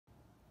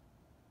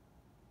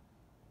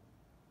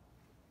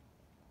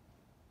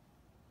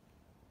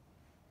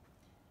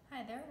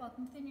Hi there,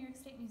 welcome to the New York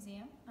State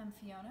Museum. I'm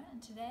Fiona, and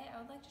today I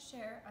would like to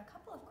share a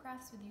couple of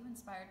crafts with you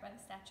inspired by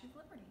the Statue of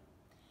Liberty.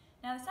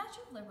 Now, the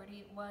Statue of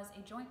Liberty was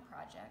a joint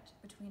project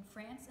between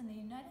France and the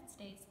United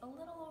States a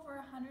little over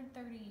 130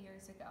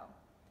 years ago.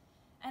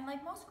 And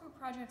like most group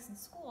projects in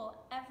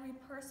school, every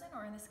person,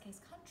 or in this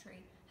case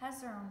country, has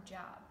their own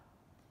job.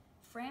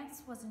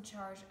 France was in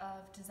charge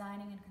of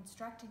designing and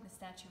constructing the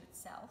statue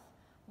itself,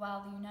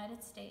 while the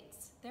United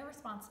States, their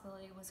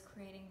responsibility was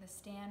creating the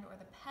stand or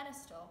the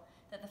pedestal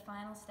that the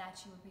final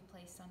statue would be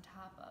placed on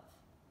top of.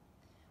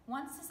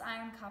 Once this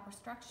iron copper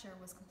structure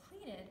was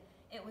completed,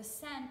 it was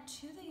sent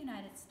to the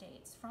United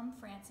States from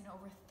France in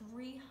over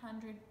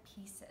 300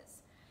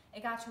 pieces.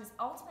 It got to its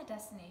ultimate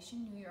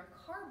destination, New York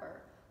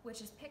Harbor,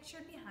 which is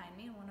pictured behind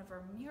me in one of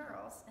our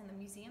murals in the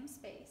museum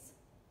space.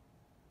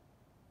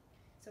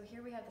 So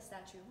here we have the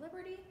Statue of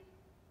Liberty,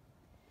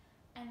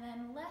 and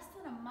then less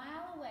than a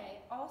mile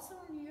away, also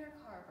in New York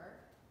Harbor,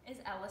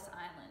 is Ellis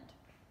Island.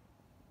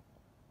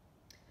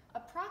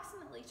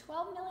 Approximately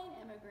 12 million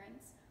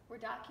immigrants were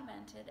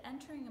documented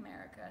entering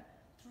America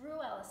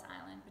through Ellis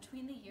Island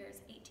between the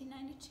years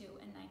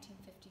 1892 and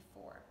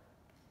 1954.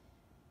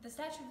 The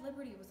Statue of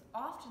Liberty was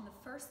often the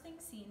first thing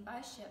seen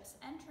by ships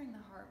entering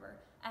the harbor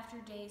after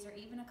days or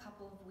even a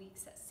couple of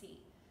weeks at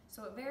sea,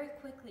 so it very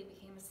quickly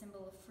became a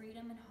symbol of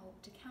freedom and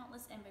hope to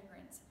countless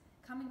immigrants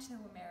coming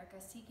to America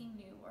seeking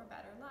new or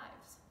better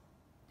lives.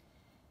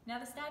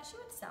 Now, the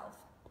statue itself,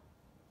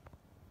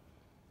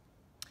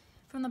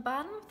 from the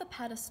bottom of the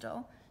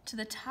pedestal to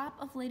the top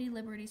of Lady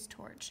Liberty's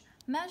torch,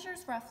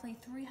 measures roughly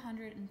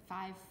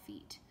 305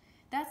 feet.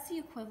 That's the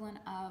equivalent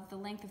of the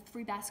length of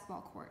 3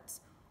 basketball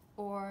courts,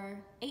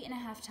 or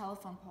 8.5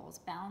 telephone poles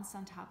balanced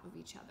on top of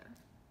each other.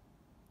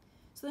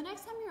 So the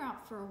next time you're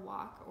out for a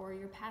walk or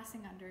you're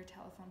passing under a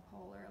telephone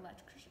pole or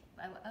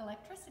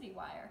electricity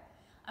wire,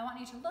 I want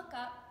you to look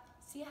up,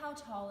 see how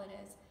tall it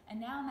is,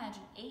 and now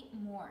imagine 8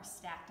 more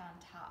stacked on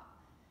top.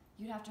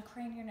 You'd have to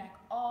crane your neck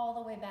all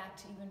the way back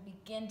to even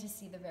begin to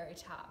see the very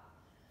top.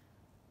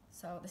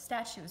 So the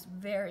statue is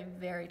very,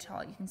 very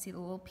tall. You can see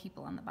the little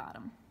people on the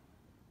bottom.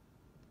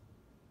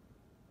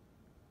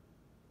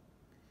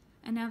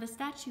 And now the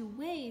statue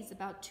weighs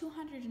about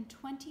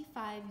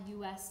 225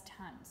 US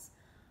tons.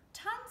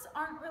 Tons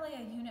aren't really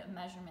a unit of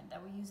measurement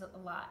that we use a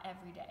lot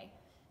every day.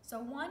 So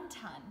 1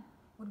 ton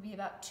would be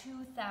about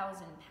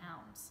 2,000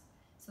 pounds.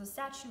 So the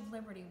Statue of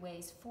Liberty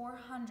weighs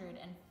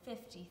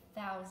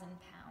 450,000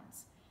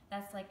 pounds.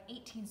 That's like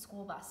 18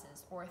 school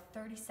buses or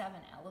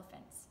 37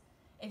 elephants.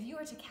 If you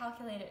were to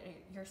calculate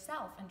it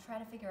yourself and try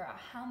to figure out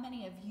how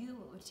many of you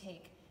it would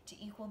take to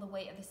equal the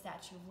weight of the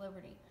Statue of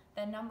Liberty,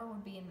 that number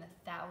would be in the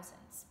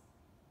thousands.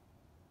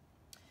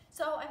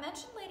 So I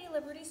mentioned Lady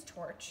Liberty's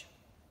torch.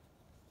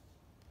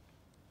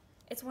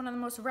 It's one of the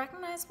most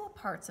recognizable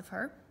parts of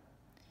her.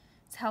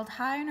 It's held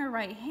high in her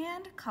right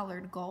hand,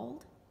 colored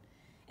gold.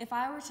 If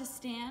I were to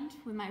stand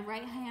with my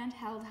right hand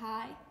held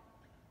high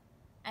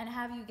and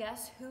have you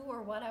guess who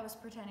or what I was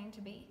pretending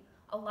to be,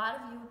 a lot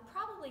of you would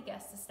probably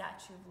guess the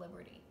Statue of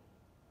Liberty.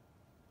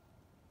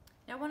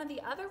 Now, one of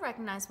the other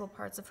recognizable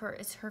parts of her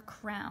is her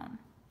crown.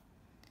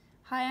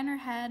 High on her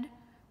head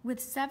with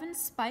 7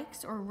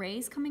 spikes or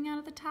rays coming out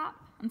of the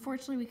top.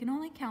 Unfortunately, we can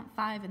only count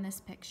 5 in this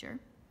picture,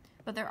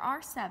 but there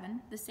are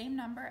 7, the same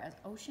number as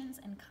oceans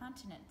and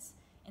continents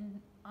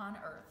on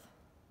Earth.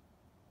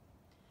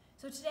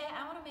 So today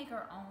I want to make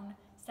our own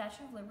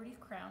Statue of Liberty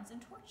crowns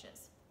and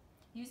torches.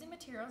 Using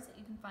materials that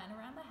you can find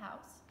around the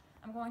house,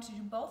 I'm going to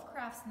do both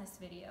crafts in this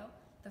video.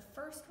 The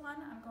first one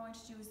I'm going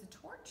to do is the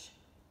torch,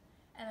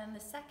 and then the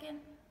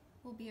second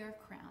will be our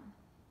crown.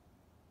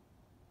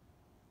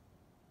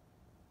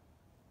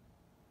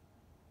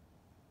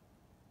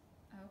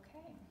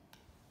 Okay.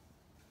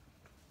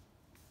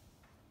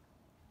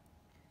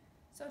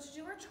 So to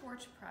do our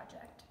torch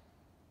project,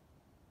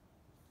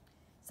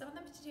 some of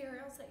the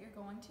materials that you're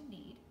going to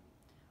need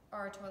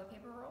are toilet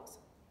paper rolls,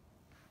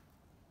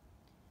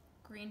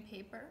 green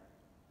paper,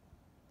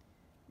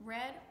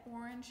 red,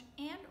 orange,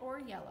 and or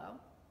yellow.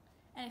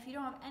 And if you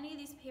don't have any of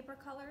these paper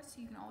colors,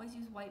 you can always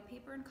use white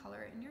paper and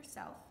color it in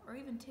yourself, or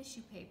even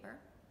tissue paper.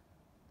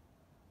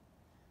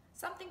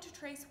 Something to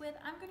trace with.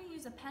 I'm going to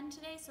use a pen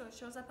today so it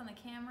shows up on the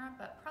camera,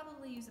 but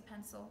probably use a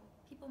pencil.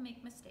 People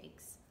make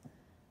mistakes.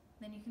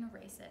 Then you can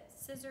erase it.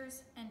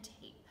 Scissors and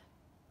tape.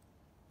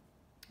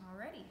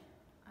 Alrighty,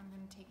 I'm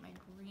going to take my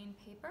green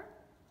paper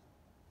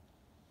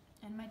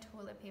and my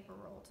toilet paper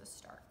roll to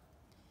start.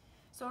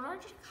 So in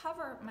order to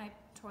cover my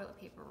toilet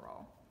paper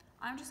roll,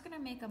 I'm just going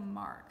to make a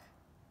mark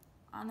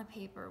on the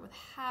paper with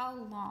how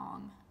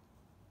long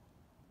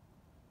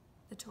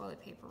the toilet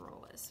paper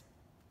roll is.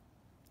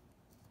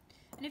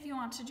 And if you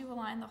want to do a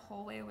line the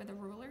whole way with a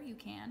ruler, you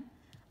can.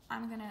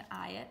 I'm going to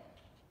eye it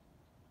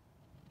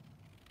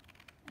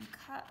and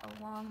cut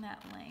along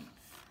that length.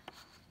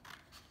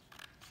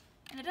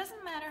 And it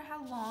doesn't matter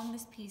how long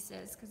this piece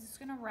is because it's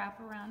going to wrap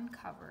around and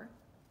cover.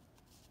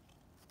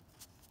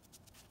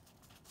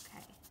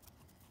 Okay,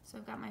 so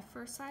I've got my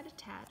first side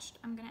attached.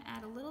 I'm going to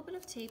add a little bit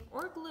of tape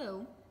or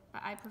glue,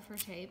 but I prefer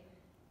tape,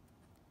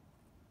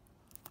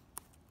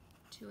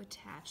 to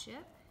attach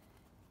it.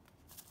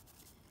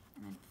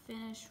 and then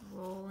finish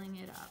rolling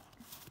it up.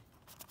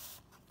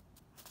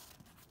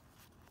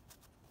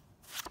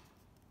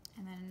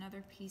 And then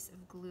another piece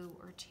of glue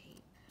or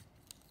tape.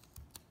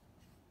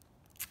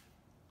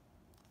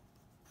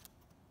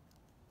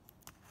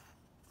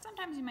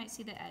 Sometimes you might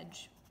see the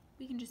edge.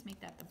 We can just make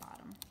that the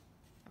bottom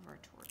of our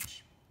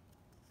torch.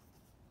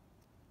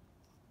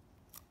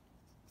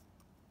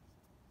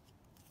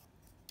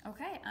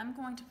 Okay, I'm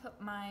going to put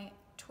my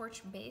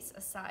torch base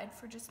aside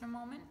for just a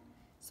moment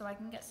so I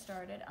can get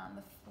started on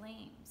the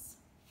flames.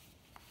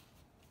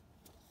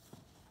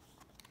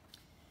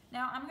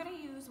 Now I'm going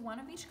to use one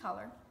of each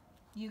color.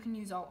 You can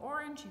use all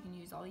orange, you can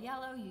use all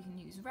yellow, you can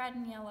use red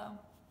and yellow,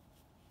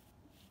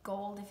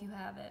 gold if you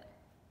have it.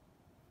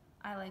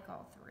 I like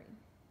all three.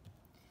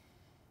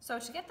 So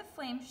to get the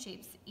flame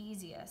shapes the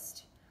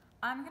easiest,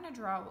 I'm going to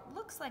draw what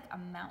looks like a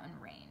mountain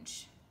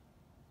range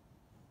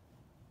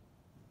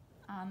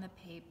on the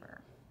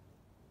paper.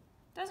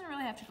 Doesn't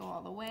really have to go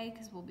all the way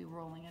because we'll be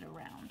rolling it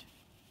around.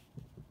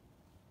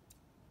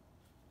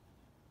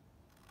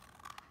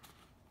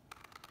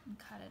 And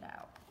cut it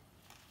out.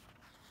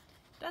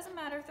 Doesn't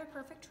matter if they're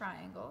perfect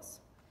triangles,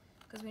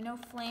 because we know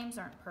flames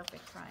aren't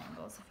perfect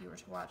triangles if you were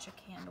to watch a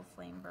candle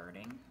flame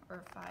burning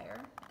or a fire,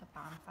 like a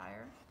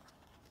bonfire.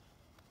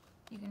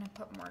 You can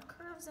put more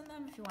curves in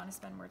them if you want to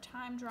spend more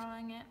time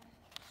drawing it.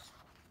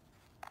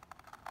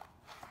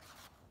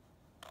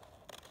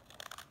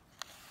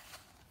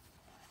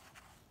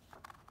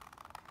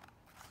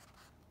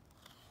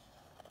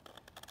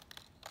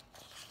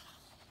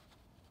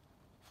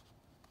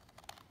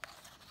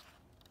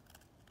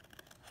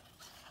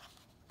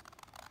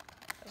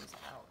 Those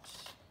out.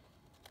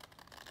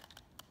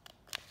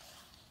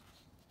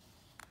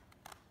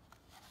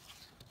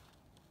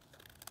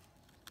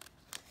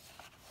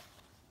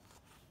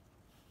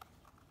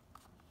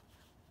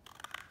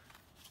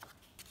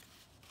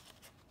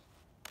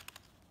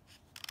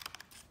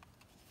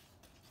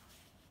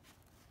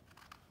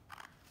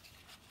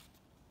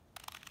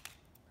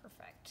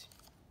 Perfect.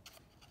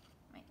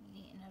 Might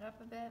neaten it up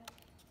a bit,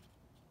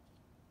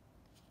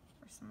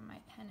 where some of my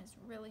pen is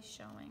really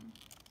showing.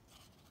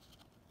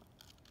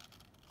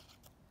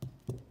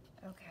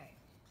 Okay.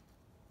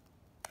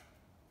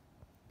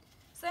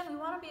 So then we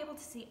want to be able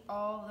to see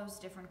all those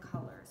different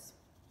colors.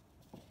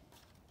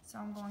 So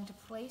I'm going to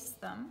place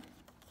them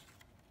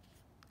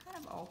kind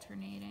of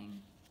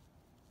alternating.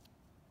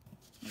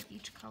 Make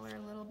each color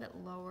a little bit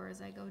lower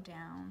as I go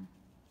down.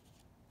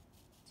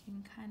 So you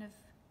can kind of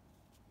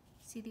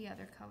see the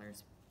other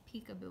colors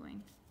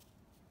peekabooing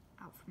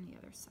out from the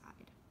other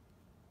side.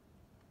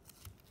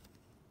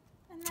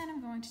 And then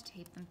I'm going to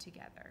tape them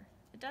together.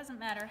 It doesn't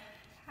matter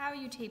how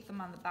you tape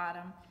them on the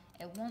bottom,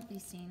 it won't be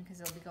seen because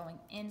they'll be going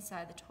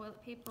inside the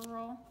toilet paper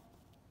roll.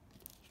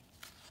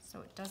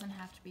 So it doesn't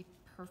have to be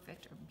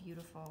perfect or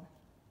beautiful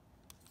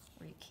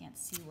where you can't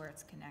see where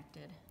it's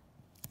connected.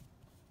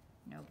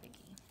 No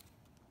biggie.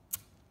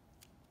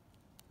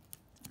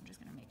 So I'm just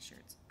gonna make sure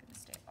it's gonna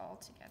stay all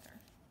together.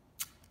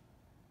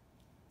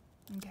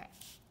 Okay,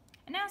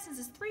 and now since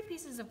it's 3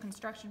 pieces of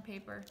construction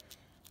paper,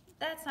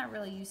 that's not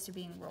really used to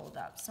being rolled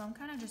up. So I'm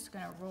kind of just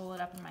gonna roll it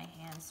up in my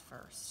hands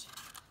first.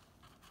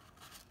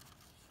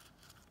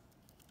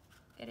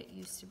 Get it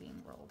used to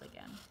being rolled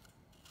again.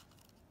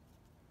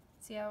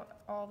 See how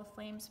all the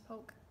flames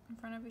poke in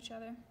front of each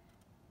other?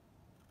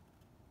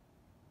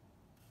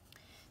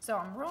 So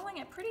I'm rolling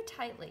it pretty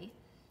tightly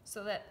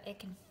so that it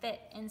can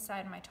fit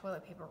inside my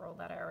toilet paper roll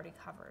that I already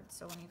covered.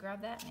 So when you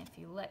grab that and if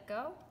you let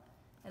go,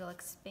 it'll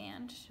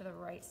expand to the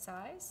right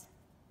size.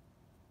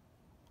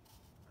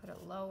 Put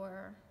it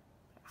lower,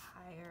 put it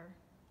higher.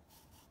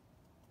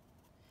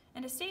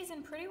 And it stays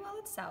in pretty well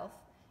itself.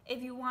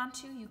 If you want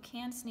to, you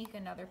can sneak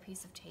another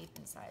piece of tape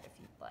inside if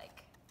you'd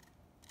like.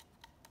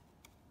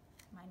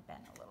 Mine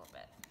bent a little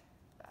bit.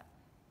 But.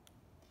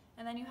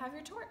 And then you have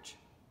your torch.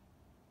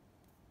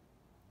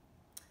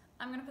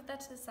 I'm going to put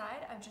that to the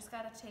side. I've just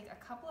got to take a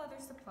couple other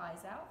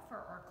supplies out for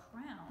our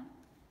crown,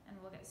 and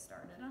we'll get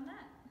started on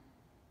that.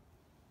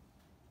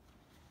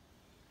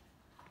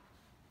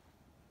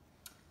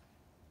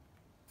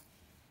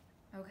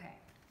 Okay.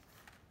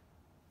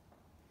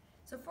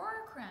 So for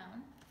our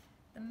crown,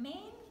 the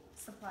main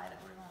supply that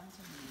we're going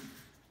to need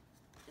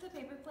is a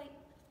paper plate.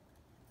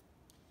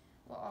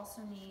 We'll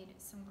also need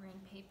some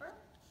green paper.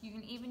 You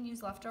can even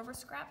use leftover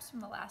scraps from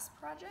the last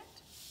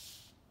project.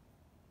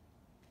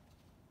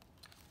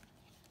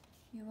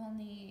 You will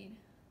need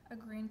a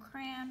green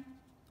crayon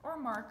or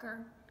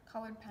marker,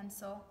 colored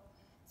pencil,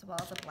 as well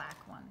as a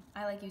black one.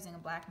 I like using a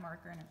black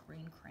marker and a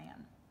green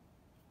crayon.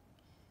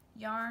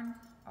 Yarn,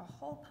 a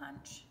hole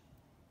punch,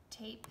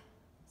 tape,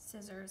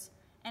 scissors,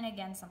 and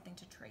again, something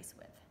to trace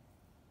with.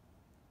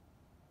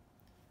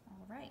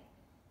 All right.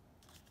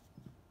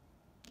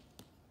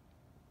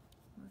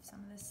 Move some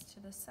of this to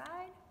the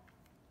side.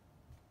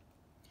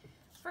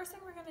 First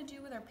thing we're going to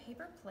do with our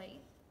paper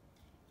plate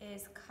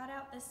is cut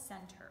out the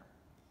center,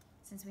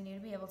 since we need to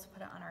be able to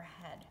put it on our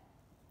head.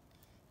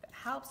 If it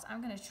helps,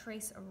 I'm going to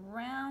trace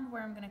around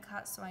where I'm going to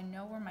cut so I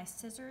know where my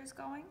scissor is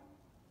going.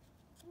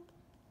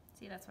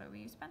 See, that's why we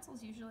use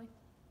pencils usually.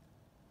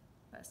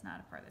 but it's not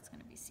a part that's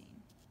going to be seen,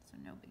 so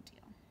no big deal.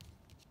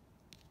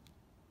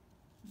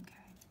 Okay,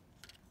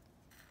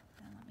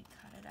 then let me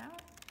cut it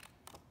out.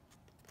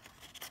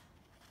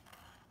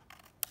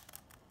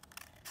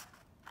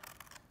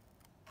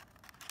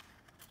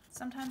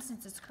 Sometimes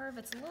since it's curved,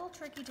 it's a little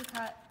tricky to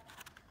cut,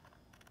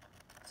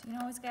 so you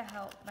can always get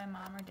help by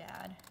mom or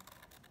dad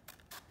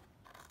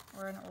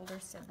or an older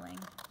sibling.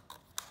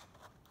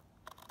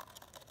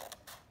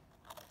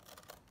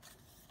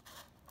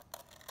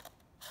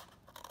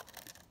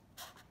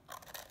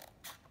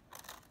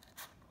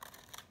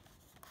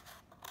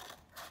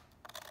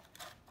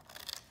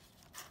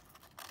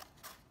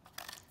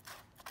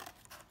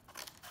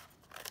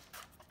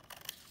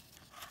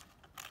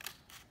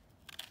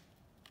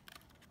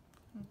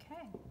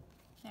 Okay,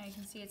 now you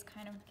can see it's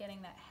kind of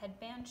getting that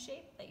headband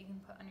shape that you can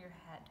put on your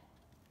head.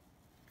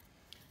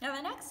 Now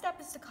the next step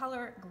is to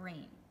color it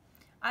green.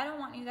 I don't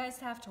want you guys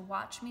to have to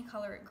watch me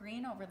color it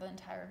green over the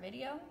entire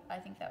video. I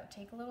think that would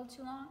take a little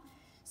too long.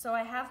 So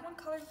I have one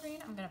colored green.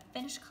 I'm gonna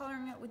finish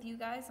coloring it with you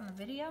guys on the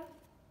video.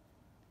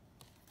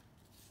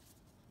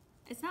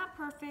 It's not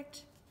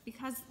perfect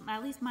because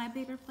at least my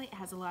paper plate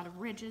has a lot of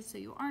ridges, so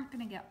you aren't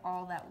gonna get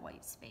all that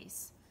white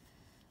space.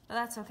 But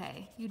that's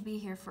okay. You'd be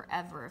here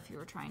forever if you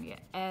were trying to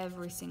get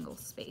every single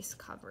space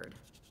covered.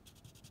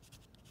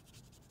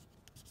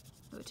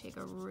 It would take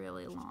a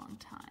really long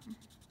time.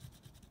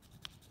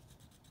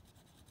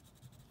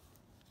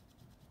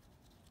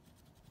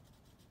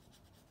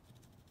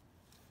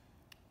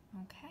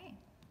 Okay,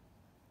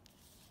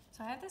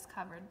 so I have this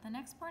covered. The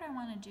next part I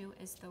want to do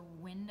is the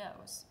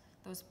windows,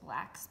 those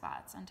black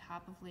spots on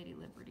top of Lady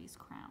Liberty's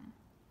crown.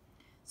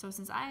 So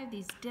since I have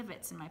these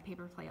divots in my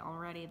paper plate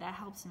already, that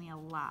helps me a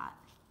lot.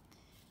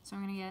 So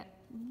I'm going to get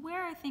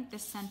where I think the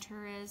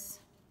center is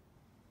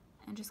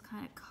and just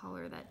kind of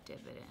color that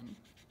divot in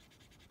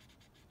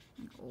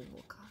an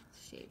oval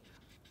shape.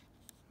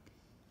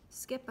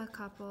 Skip a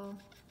couple.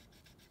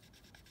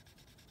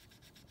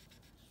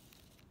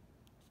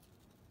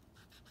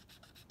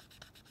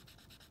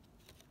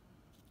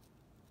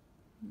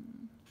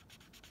 I'm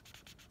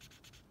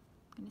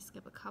going to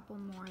skip a couple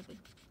more the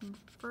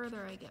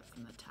further I get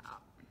from the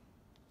top.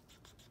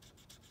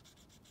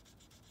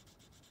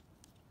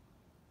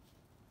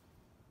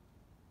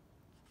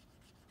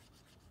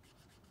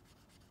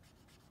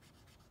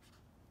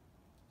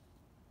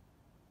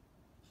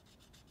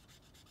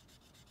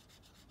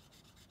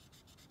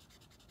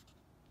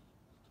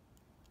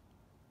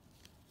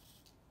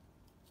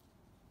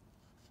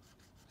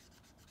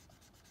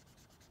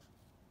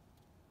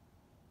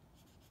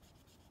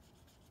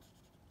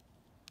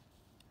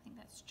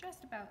 It's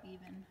just about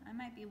even. I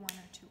might be 1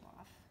 or 2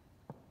 off.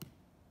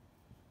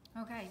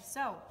 Okay,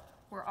 so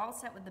we're all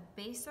set with the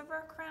base of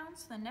our crown.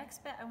 So the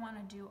next bit I want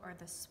to do are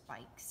the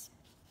spikes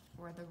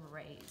or the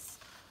rays,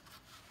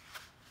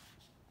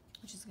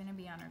 which is going to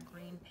be on our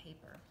green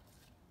paper.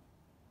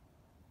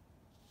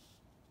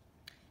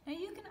 Now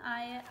you can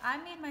eye it. I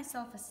made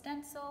myself a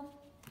stencil.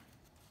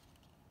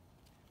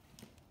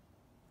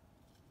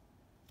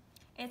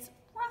 It's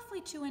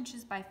roughly 2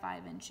 inches by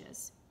 5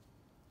 inches.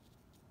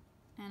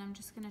 And I'm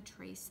just going to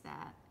trace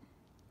that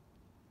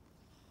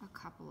a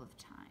couple of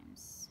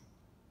times.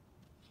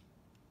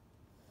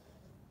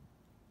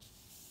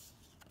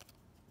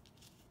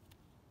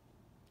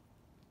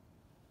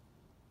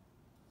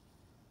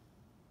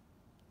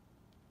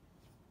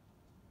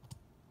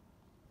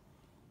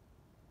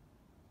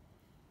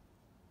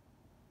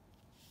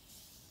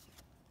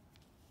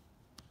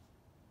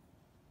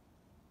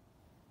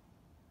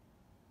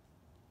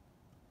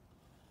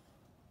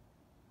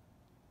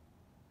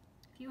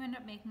 If you end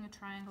up making a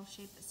triangle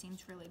shape that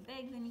seems really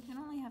big, then you can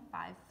only have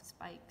 5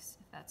 spikes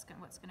if that's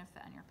what's going to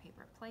fit on your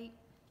paper plate.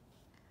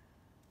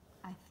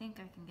 I think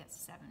I can get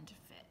 7 to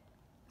fit,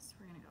 so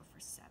we're going to go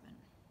for 7,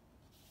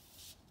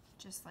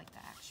 just like the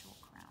actual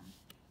crown.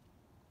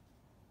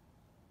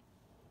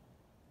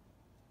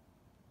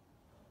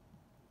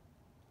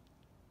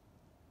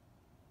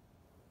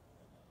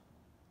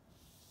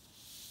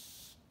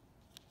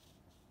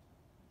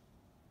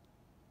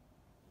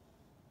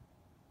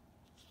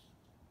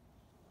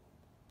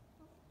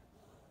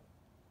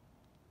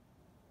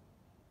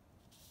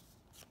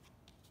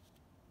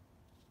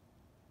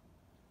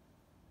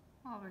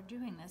 While we're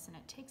doing this, and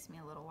it takes me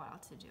a little while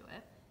to do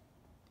it,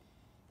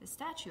 the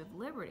Statue of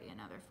Liberty,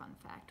 another fun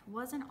fact,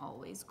 wasn't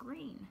always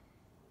green.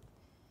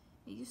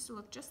 It used to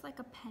look just like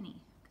a penny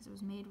because it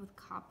was made with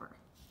copper.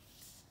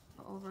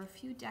 But over a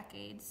few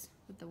decades,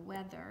 with the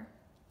weather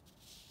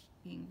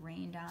being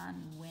rained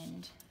on,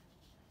 wind,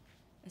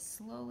 it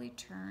slowly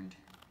turned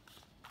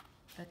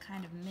the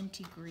kind of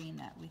minty green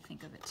that we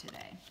think of it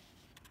today.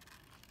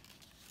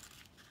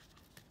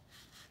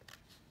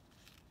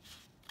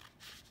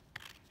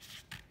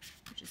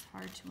 Which is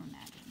hard to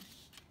imagine.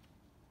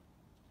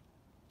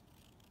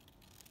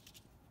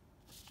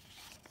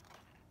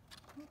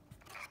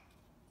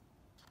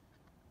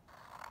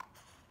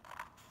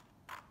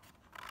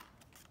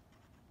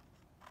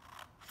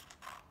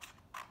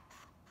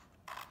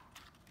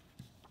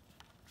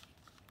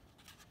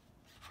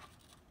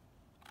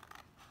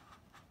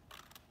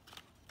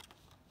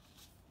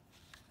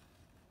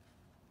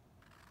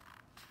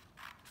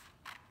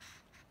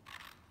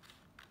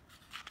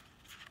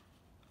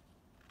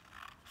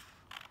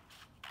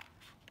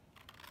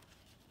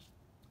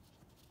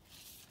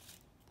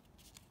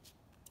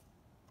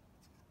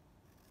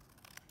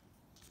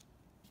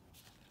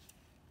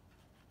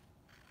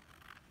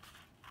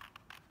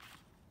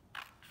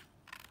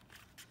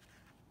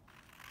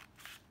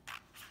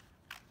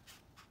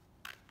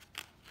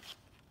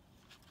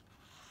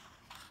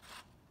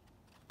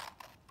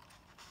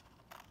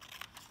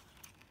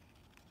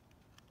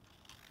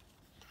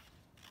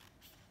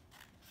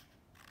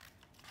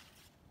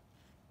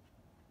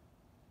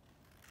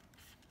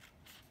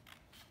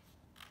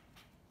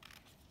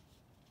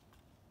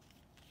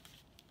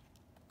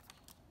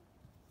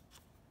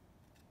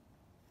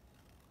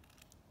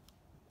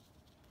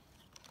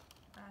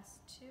 last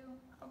two.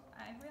 Oh,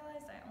 I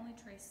realized I only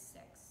traced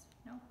 6.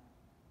 No?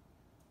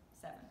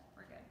 7.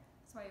 We're good.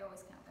 That's why you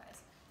always count,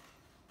 guys.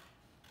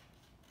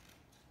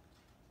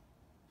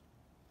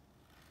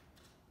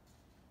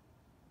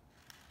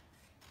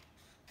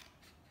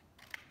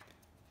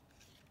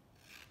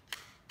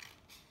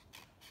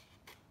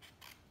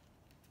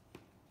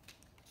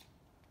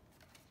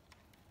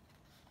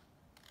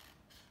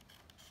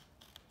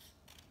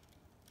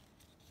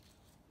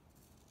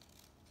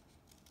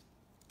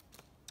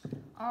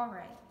 All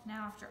right,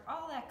 now after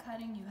all that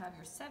cutting, you have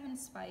your 7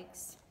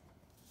 spikes.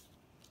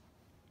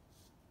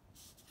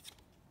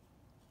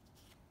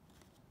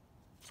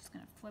 Just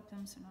gonna flip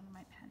them so none of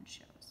my pen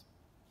shows.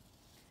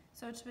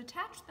 So to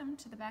attach them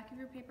to the back of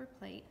your paper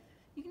plate,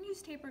 you can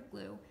use tapered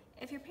glue.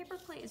 If your paper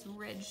plate is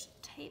ridged,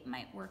 tape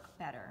might work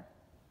better.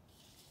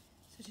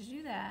 So to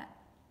do that,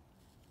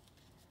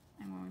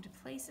 I'm going to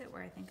place it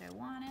where I think I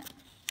want it,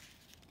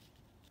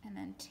 and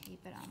then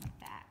tape it on the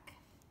back.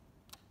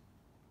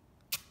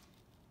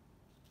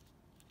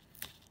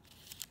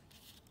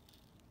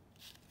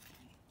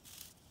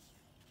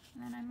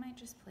 And then I might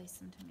just place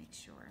them to make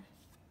sure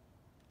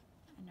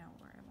I know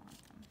where I want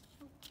them.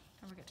 Oh,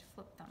 don't forget to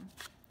flip them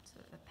so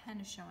that the pen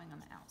is showing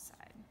on the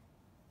outside.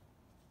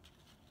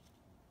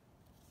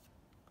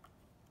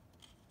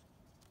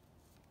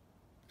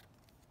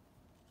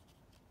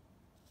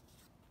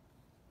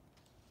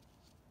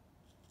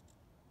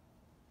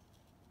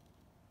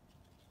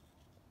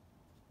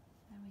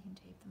 Then we can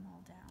tape them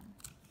all down.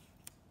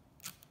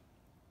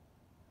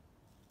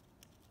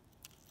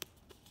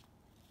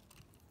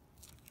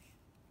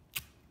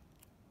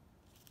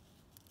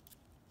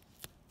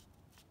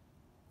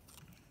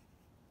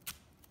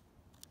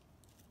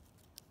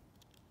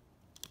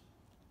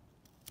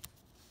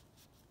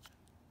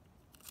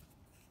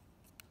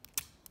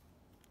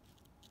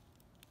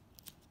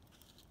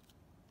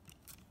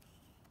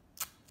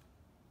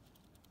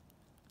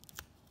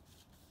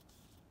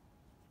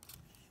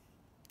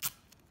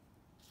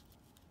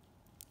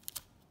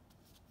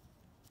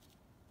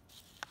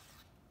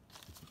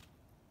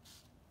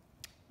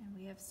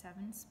 We have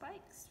 7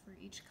 spikes for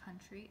each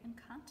country and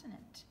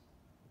continent.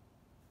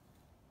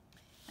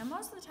 Now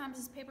most of the times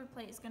this paper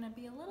plate is going to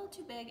be a little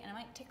too big and it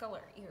might tickle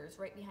our ears,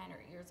 right behind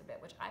our ears a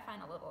bit, which I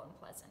find a little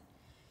unpleasant.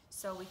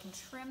 So we can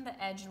trim the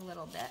edge a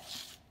little bit,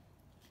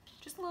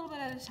 just a little bit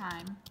at a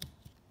time,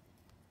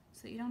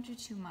 so that you don't do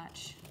too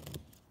much.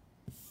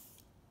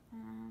 Do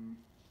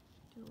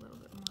a little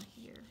bit more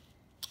here.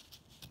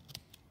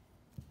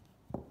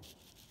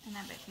 And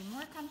that might be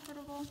more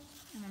comfortable.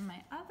 And then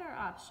my other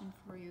option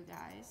for you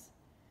guys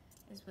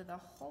is with a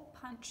hole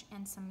punch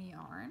and some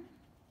yarn.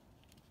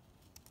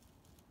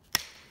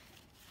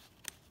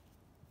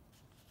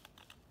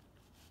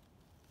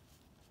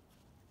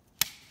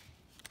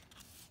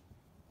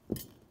 I'm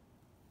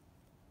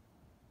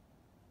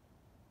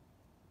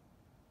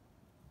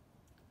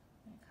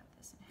gonna cut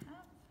this in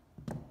half.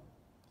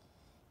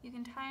 You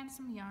can tie in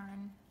some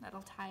yarn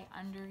that'll tie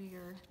under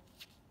your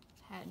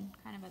head,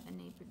 kind of at the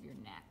nape of your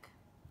neck.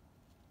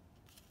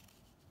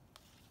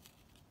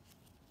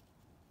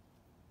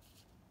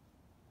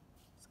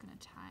 Going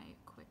to tie a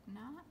quick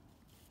knot.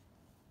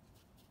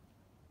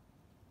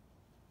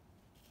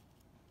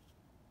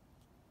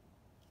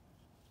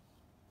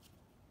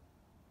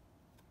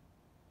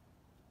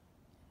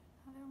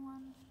 Another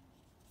one.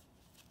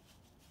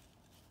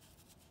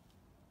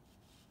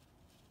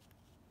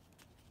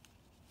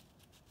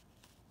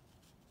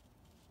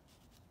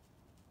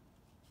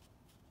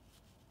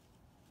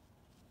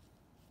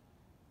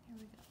 There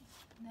we go.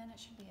 And then it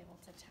should be able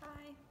to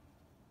tie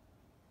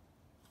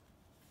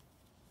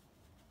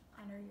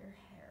under your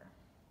hair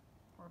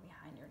or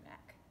behind your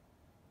neck.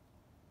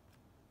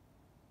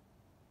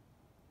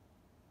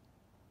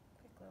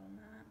 Quick little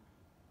knot.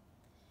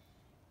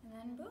 And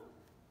then boom,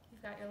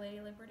 you've got your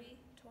Lady Liberty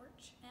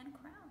torch and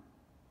crown.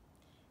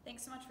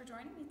 Thanks so much for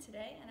joining me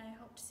today, and I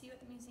hope to see you at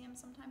the museum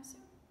sometime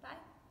soon. Bye.